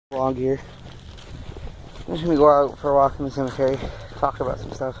Vlog here. I'm just gonna go out for a walk in the cemetery, talk about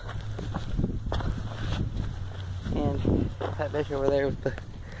some stuff. And that bitch over there with the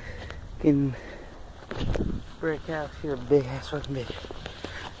fucking brick house here, big ass fucking bitch.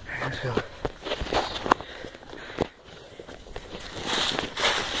 Let's go.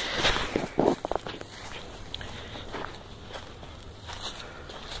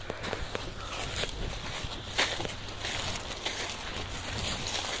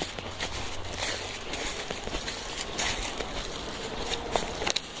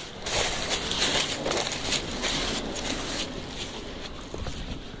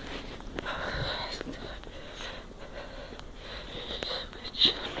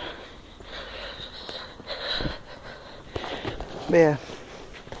 But yeah,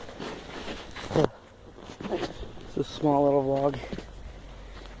 it's a small little vlog.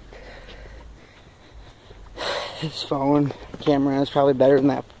 This phone camera is probably better than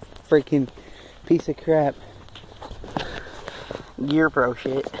that freaking piece of crap Gear Pro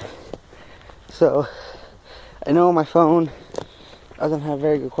shit. So I know my phone doesn't have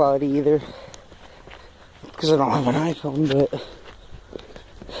very good quality either because I don't have an iPhone, but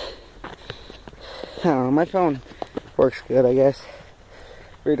I don't know, my phone works good, I guess,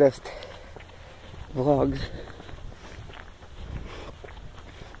 for just vlogs.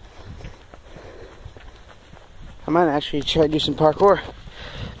 I might actually try to do some parkour.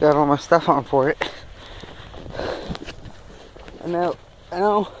 Got all my stuff on for it. I know,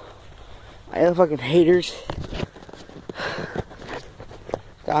 I have fucking haters.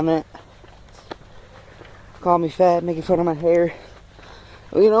 Comment, call me fat, making fun of my hair.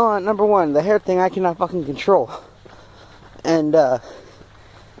 Well, you know what, number one, the hair thing I cannot fucking control. And,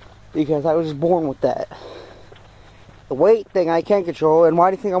 because I was just born with that. The weight thing I can't control, and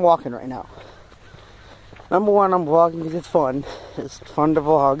why do you think I'm walking right now? Number one, I'm vlogging because it's fun. It's fun to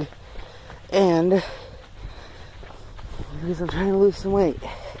vlog. And because I'm trying to lose some weight.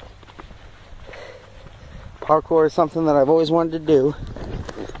 Parkour is something that I've always wanted to do.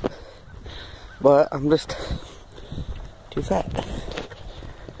 But I'm just too fat.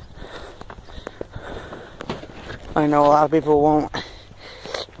 I know a lot of people won't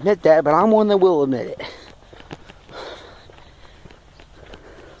admit that, but I'm one that will admit it.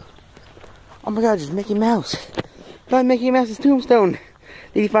 Oh my god, it's Mickey Mouse. Find Mickey Mouse's tombstone.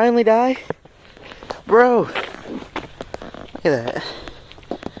 Did he finally die? Bro. Look at that.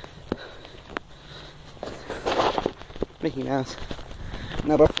 Mickey Mouse.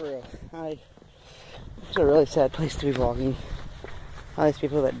 No, but for real. It's a really sad place to be vlogging. All these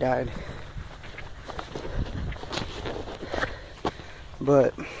people that died.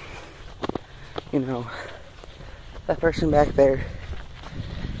 But, you know, that person back there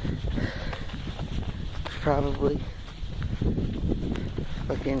probably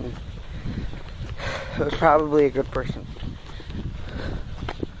was probably a good person.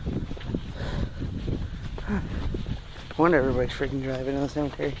 I wonder everybody's freaking driving in the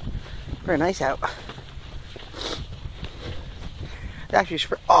cemetery. Very nice out. It's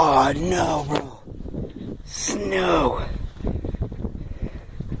actually oh no, bro. Snow.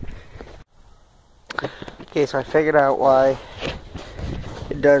 Okay, so I figured out why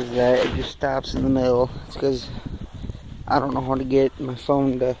it does that. It just stops in the middle. It's because I don't know how to get my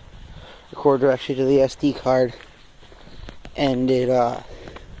phone to record directly to the SD card, and it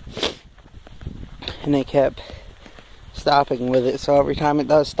kept stopping with it. So every time it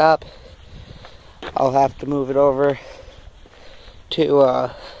does stop, I'll have to move it over to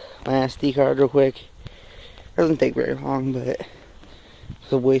my SD card real quick. Doesn't take very long, but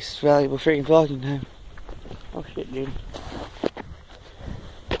it's a waste of valuable freaking vlogging time. Oh shit, dude.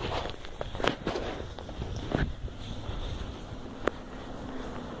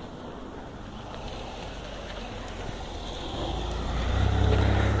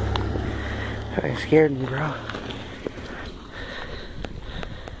 That scared me, bro.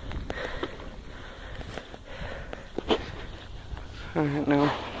 Alright, now.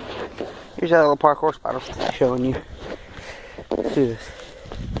 Here's that little parkour spot I was showing you. Let's do this.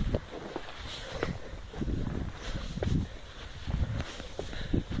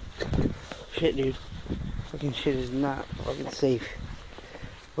 Shit, dude. Fucking shit is not fucking safe.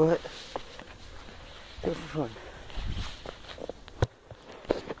 But, do it for fun.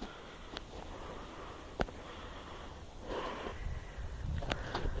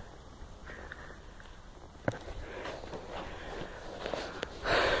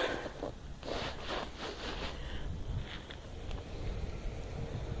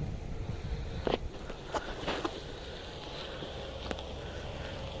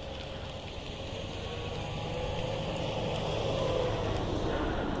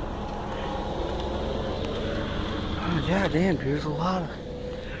 Oh, god damn, dude, there's a lot of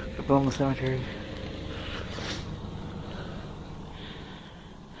people in the cemetery.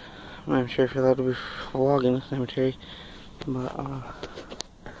 I'm not sure if you're allowed to be vlogging the cemetery, but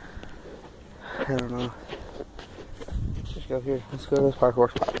I don't know. Let's go here. Let's go to this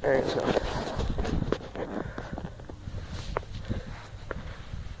parkour spot. Alright, let's go.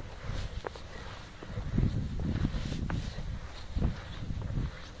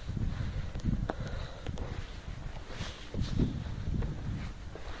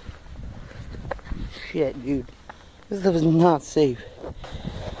 Shit, dude. This stuff is not safe.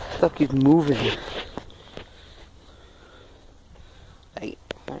 Stuff keeps moving. Hey,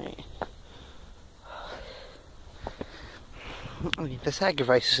 alright. The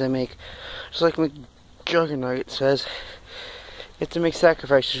sacrifices they make, just like McJuggernaut says, you have to make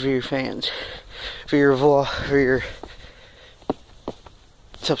sacrifices for your fans, for your vlog, for your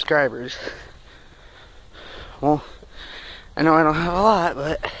subscribers. Well, I know I don't have a lot,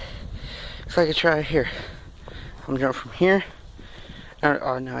 but looks like I try here. I'm gonna jump from here.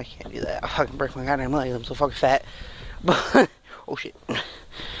 Oh no, I can't do that. I'll fucking break my goddamn leg. I'm so fucking fat. But oh shit.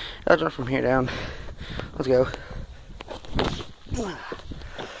 I'll jump from here down. Let's go.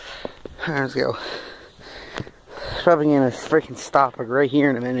 Alright, let's go. Probably gonna freaking stop like right here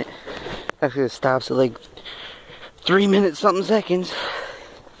in a minute. Actually, it stops at like 3 minutes something seconds.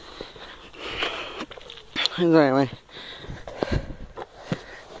 Anyway.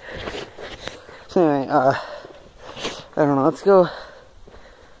 So anyway, I don't know. Let's go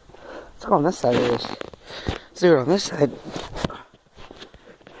on this side of this. Let's do it on this side.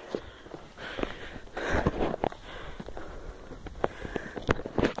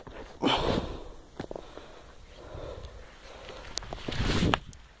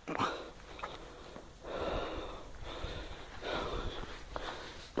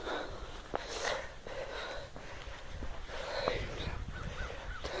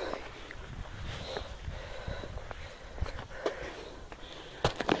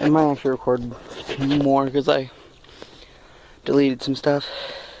 I might actually record more because I deleted some stuff.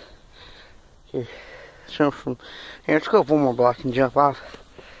 Here, jump from here. Let's go up one more block and jump off.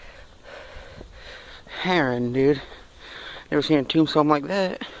 Heron, dude. Never seen a tombstone like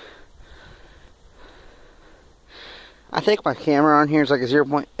that. I think my camera on here is like a 5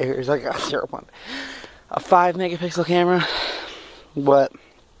 megapixel camera, but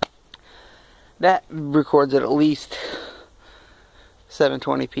that records at least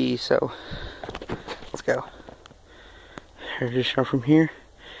 720p, so let's go. Here, just jump from here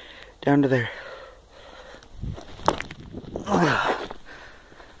down to there. Alright,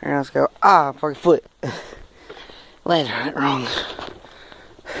 let's go. Ah, fucking foot. Landed on it wrong.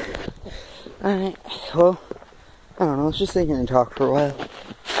 Alright, well, I don't know, let's just sit here and talk for a while.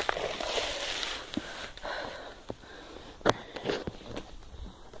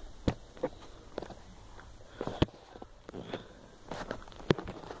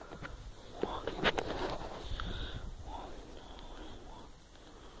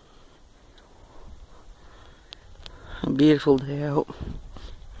 A beautiful day out.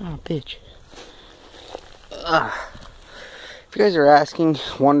 Oh, bitch. If you guys are asking,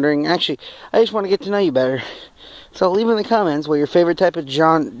 wondering, actually, I just want to get to know you better. So leave in the comments what your favorite type of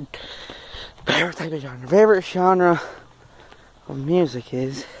genre of music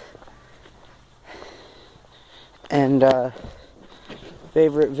is. And,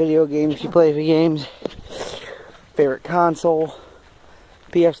 favorite video games you play for games. Favorite console.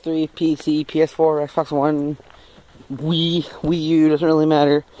 PS3, PC, PS4, Xbox One, Wii U, doesn't really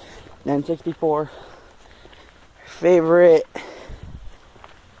matter. N64. Favorite,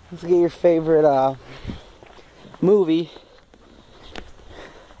 let's get your favorite movie,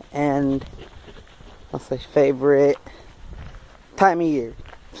 and let's say favorite time of year,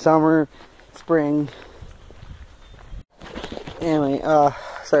 summer, spring. Anyway,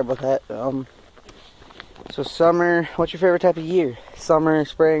 sorry about that. So summer, what's your favorite type of year? Summer,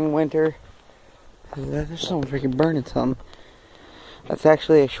 spring, winter. There's someone freaking burning something. That's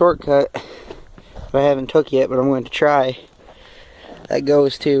actually a shortcut that I haven't took yet, but I'm going to try. That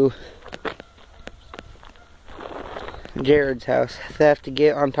goes to Jared's house. I have to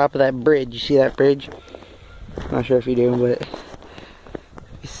get on top of that bridge. You see that bridge? I'm not sure if you do, but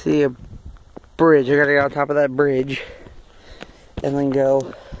you see a bridge. I gotta get on top of that bridge and then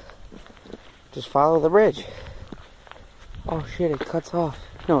go. Just follow the bridge. Oh shit! It cuts off.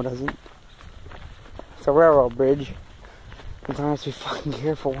 No, it doesn't. It's a railroad bridge. Sometimes I have to be fucking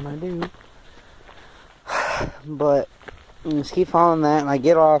careful when I do. But I just keep following that, and I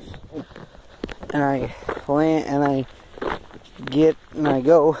get off, and I land, and I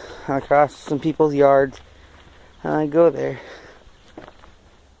go across some people's yards. And I go there.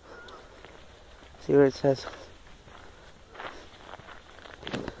 See what it says.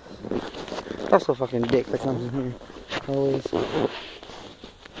 Also fucking dick that comes in here. Always.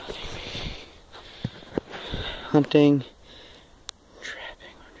 Hunting.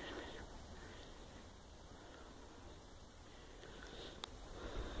 Trapping.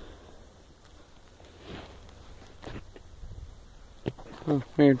 Oh,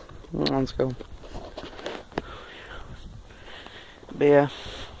 weird. Let's go. But yeah.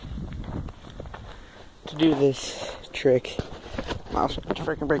 To do this trick, I'm also have to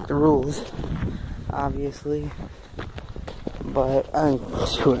freaking break the rules, obviously, but I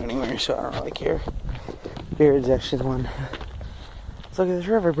didn't do it anyway, so I don't really care. Here's actually the one. Let's look at this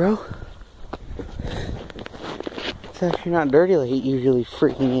river, bro. It's actually not dirty like it usually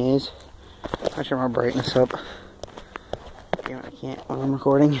freaking is. I turn my brightness up. Damn, I can't while I'm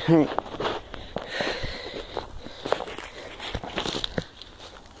recording. Alright.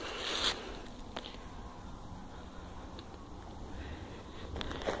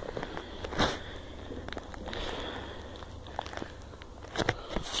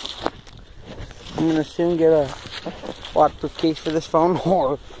 I'm gonna soon get a waterproof case for this phone,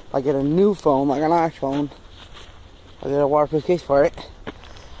 or I get a new phone like an iPhone. I get a waterproof case for it.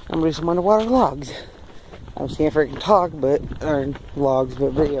 I'm gonna do some underwater vlogs. I just can't freaking talk, but or vlogs,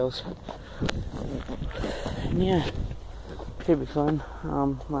 but videos. And yeah, should be fun. I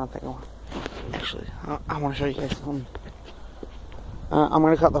don't think I want. Actually, I want to show you guys something. I'm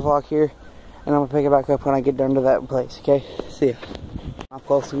gonna cut the vlog here, and I'm gonna pick it back up when I get down to that place. Okay, see ya. I'm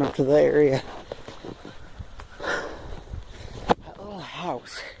close enough to the area.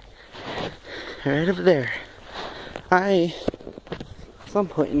 House right over there. At some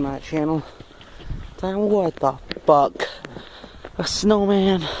point in my channel, what the fuck? A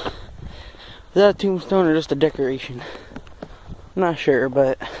snowman? Is that a tombstone or just a decoration? I'm not sure,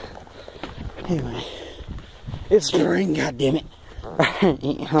 but anyway, it's spring. God damn it!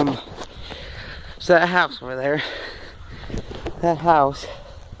 So that house over there, that house,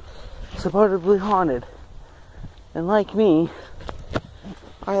 supposedly haunted, and like me,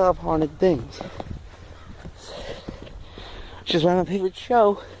 I love haunted things. Which is why my favorite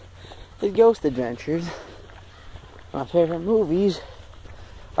show is Ghost Adventures. My favorite movies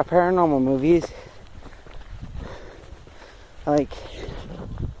are paranormal movies. Like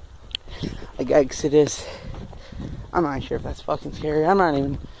Exodus. I'm not sure if that's fucking scary. I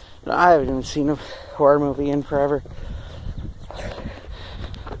haven't even seen a horror movie in forever.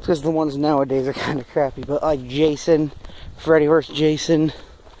 Because the ones nowadays are kind of crappy. But like Jason, Freddy vs. Jason,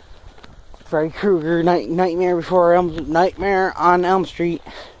 Freddy Krueger, Nightmare on Elm Street,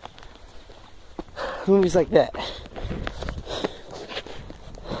 movies like that.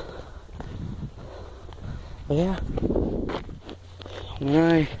 But yeah,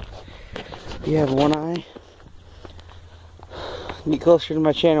 you have one eye. Get closer to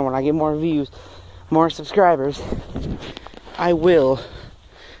my channel. When I get more views, more subscribers, I will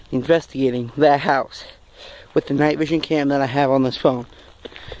be investigating that house with the night vision cam that I have on this phone.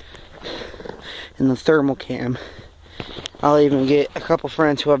 And the thermal cam. I'll even get a couple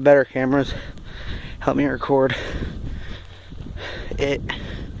friends who have better cameras help me record it.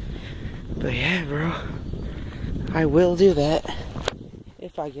 But yeah, bro, I will do that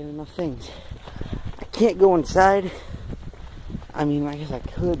if I get enough things. I can't go inside. I mean, I guess I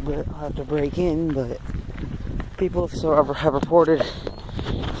could, but I'll have to break in. But people have reported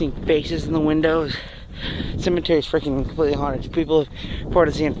seeing faces in the windows. Cemetery's freaking completely haunted. People have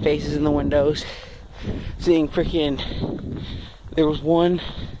reported seeing faces in the windows. Seeing freaking, there was one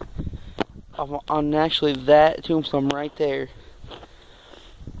on actually that tombstone right there.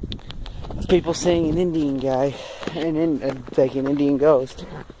 People seeing an Indian guy, like an Indian ghost,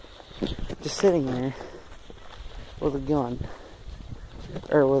 just sitting there with a gun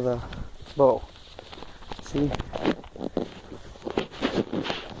or with a bow. See?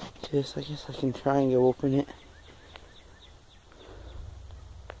 I guess I can try and go open it.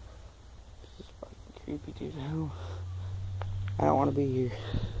 Creepy dude, hell. I don't want to be here.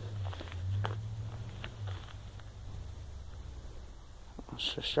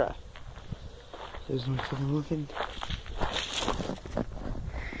 Let's just try. There's no fucking looking.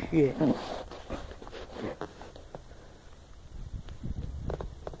 Shit.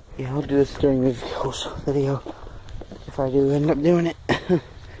 Yeah, I'll do this during the ghost video if I do end up doing it.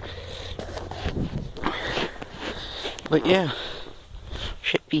 But yeah,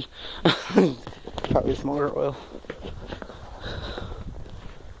 shit pee. Probably some motor oil.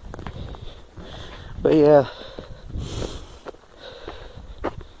 But yeah,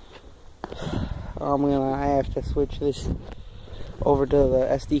 I have to switch this over to the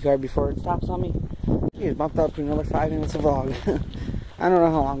SD card before it stops on me. Geez, bumped up to another 5 minutes of vlog. I don't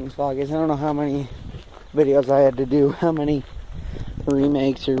know how long this vlog is. I don't know how many videos I had to do, how many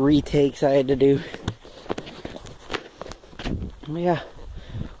remakes or retakes I had to do. But yeah,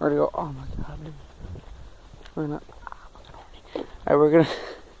 we're gonna go. Oh my god, dude.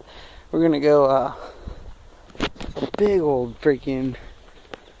 We're gonna go. A big old freaking.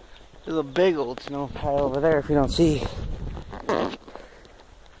 There's a big old snow pile over there if you don't see.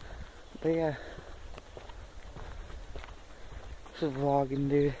 But yeah, just vlogging,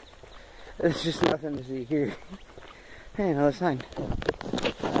 dude. There's just nothing to see here. Hey, another sign.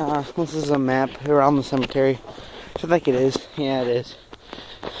 This is a map around the cemetery. I think it is. Yeah, it is.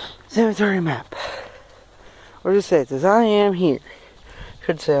 Cemetery map. What does it say? It says, I am here.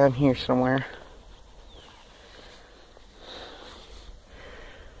 Should say I'm here somewhere.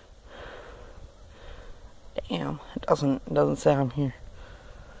 Damn, it doesn't say I'm here.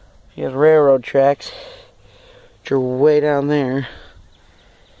 You have railroad tracks, which are way down there.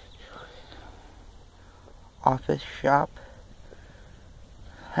 Office shop.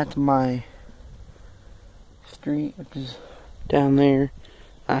 That's my street, which is down there.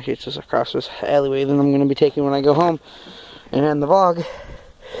 Actually, it's just across this alleyway that I'm going to be taking when I go home and end the vlog.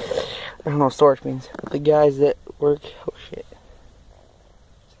 I don't know what storage means. But the guys that work, oh shit,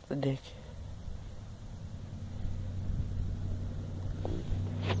 it's the dick.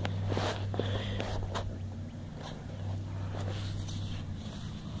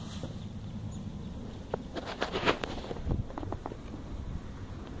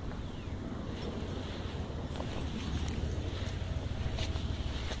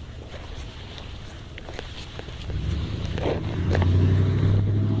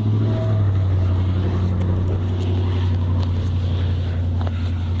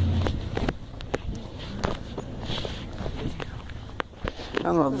 I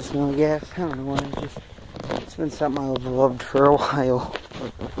love the smell of gas. I don't know why. It's been something I've loved for a while. I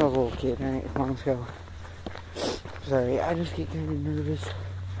was a little kid, right? Let's go. Sorry, I just get kind of nervous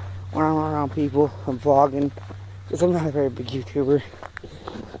when I'm around people. I'm vlogging because I'm not a very big YouTuber,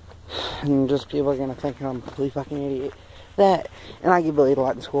 and just people are gonna think I'm a complete fucking idiot. That, and I get bullied a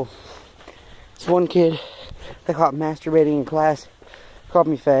lot in school. This one kid, they caught masturbating in class, called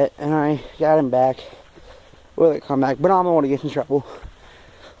me fat, and I got him back with a comeback. But I'm the one who gets in trouble.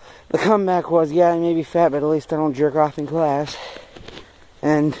 The comeback was, yeah, I may be fat, but at least I don't jerk off in class.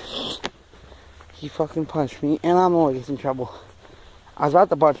 And he fucking punched me, and I'm the one who gets in trouble. I was about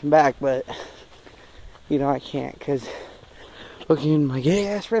to punch him back, but, you know, I can't, because fucking my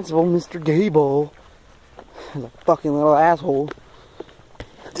gay-ass principal, Mr. Gable, is a fucking little asshole.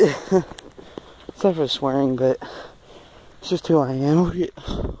 Except for swearing, but it's just who I am.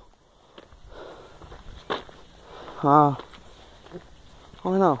 Oh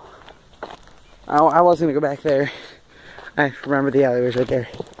no. I was gonna go back there. I remember the alleyways right there.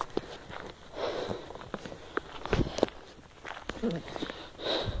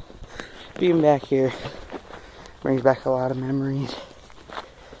 Being back here brings back a lot of memories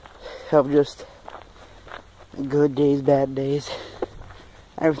of just good days, bad days,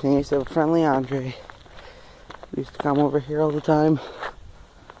 everything. I used to have a friendly Andre. We used to come over here all the time,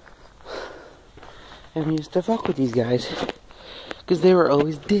 and we used to fuck with these guys because they were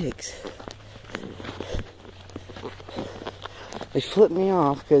always dicks. They flipped me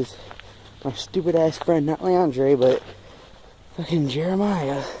off because my stupid ass friend, not Leandre, but fucking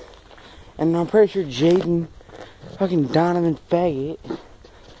Jeremiah, and I'm pretty sure Jaden, fucking Donovan faggot,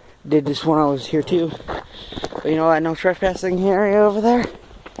 did this when I was here too. But you know that no trespassing area over there?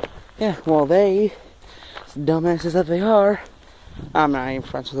 Yeah, well they, dumbasses that they are, I'm not even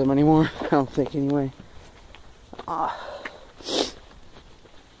friends with them anymore. I don't think anyway.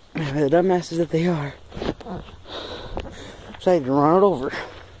 The dumbasses that they are, decided to run it over.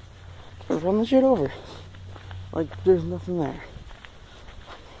 Just run the shit over. Like there's nothing there.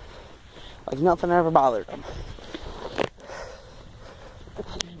 Like nothing ever bothered them.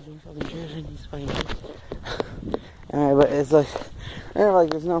 Alright, but it's like,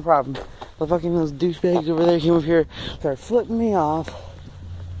 there's no problem. The fucking those douchebags over there came up here, started flipping me off.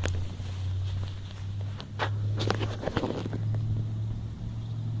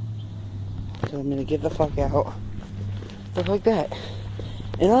 Telling me to get the fuck out. Stuff like that.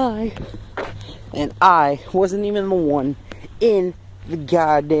 And I wasn't even the one in the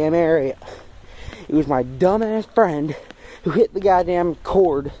goddamn area. It was my dumbass friend who hit the goddamn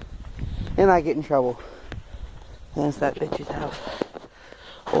cord, and I get in trouble. And that's that bitch's house.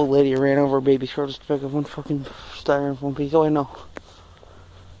 Old lady ran over a baby short just to pick up one fucking styrofoam piece. Oh, I know.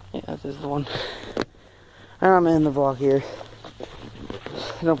 Yeah, this is the one. And I'm in the vlog here.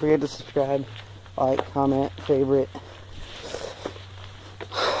 Don't forget to subscribe, like, comment, favorite,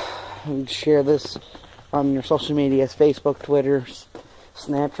 and share this on your social medias, Facebook, Twitter,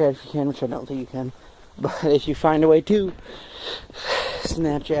 Snapchat if you can, which I don't think you can. But if you find a way to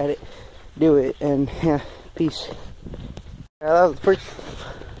Snapchat it, do it. And yeah, peace. That was the first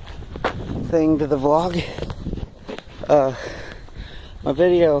thing to the vlog. My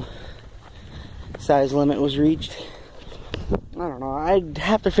video size limit was reached. I don't know. I'd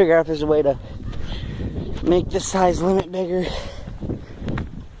have to figure out if there's a way to make the size limit bigger,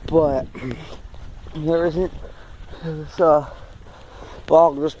 but there isn't. This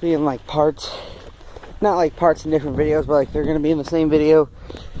vlog just being like parts, not like parts in different videos, but like they're gonna be in the same video,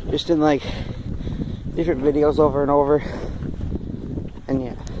 just in like different videos over and over. And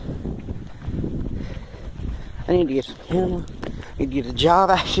yeah, I need to get some camera. I need to get a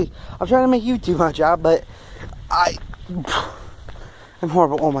job. Actually, I'm trying to make YouTube my job, but I'm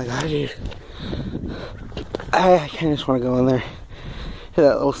horrible. Oh my god, dude. I kind of just want to go in there to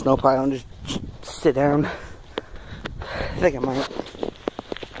that little snow pile and just sit down. I think I might.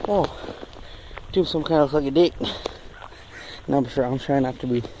 Oh, do some kind of like a dick. No, I'm trying not to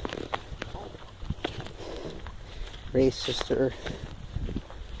be racist or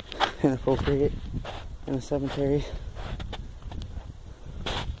inappropriate in a cemetery.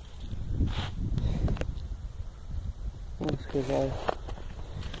 That's because I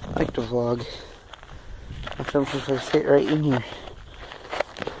like to vlog. I sometimes I sit right in here.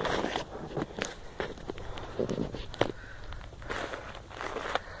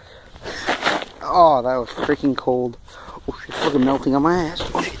 Oh, that was freaking cold. Oh shit, it's fucking melting on my ass.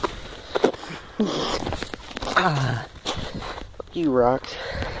 Oh shit. Ah, fuck you, rocks.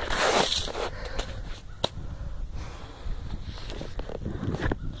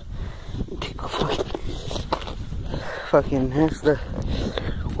 Fucking, that's the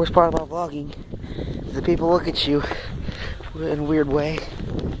worst part about vlogging. The people look at you in a weird way,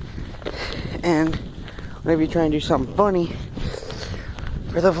 and whenever you try and do something funny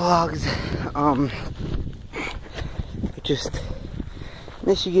for the vlogs, it just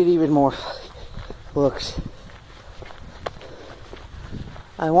makes you get even more looks.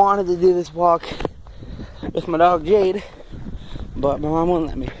 I wanted to do this walk with my dog Jade, but my mom wouldn't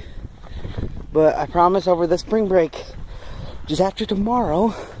let me. But I promise over the spring break, just after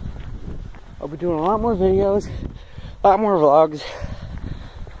tomorrow, I'll be doing a lot more videos, a lot more vlogs.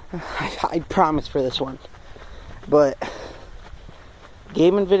 I promise for this one. But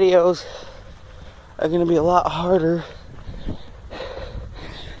gaming videos are going to be a lot harder,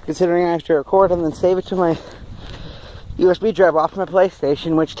 considering I have to record and then save it to my USB drive off my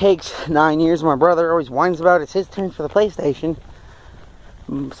PlayStation, which takes 9 years. My brother always whines about it's his turn for the PlayStation.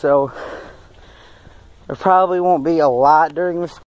 So there probably won't be a lot during this